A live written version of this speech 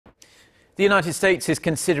The United States is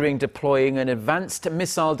considering deploying an advanced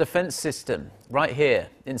missile defense system right here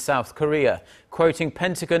in South Korea. Quoting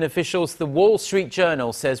Pentagon officials, the Wall Street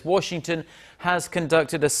Journal says Washington has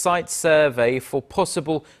conducted a site survey for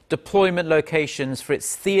possible deployment locations for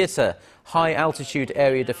its Theater High Altitude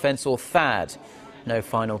Area Defense, or THAAD. No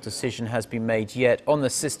final decision has been made yet on the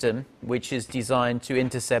system, which is designed to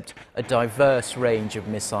intercept a diverse range of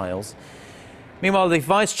missiles. Meanwhile, the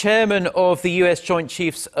Vice Chairman of the US Joint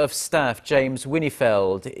Chiefs of Staff, James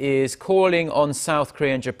Winnefeld, is calling on South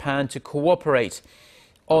Korea and Japan to cooperate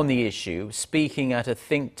on the issue. Speaking at a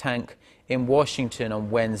think tank in Washington on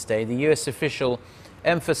Wednesday, the US official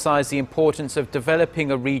emphasized the importance of developing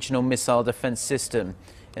a regional missile defense system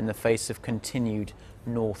in the face of continued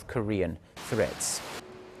North Korean threats.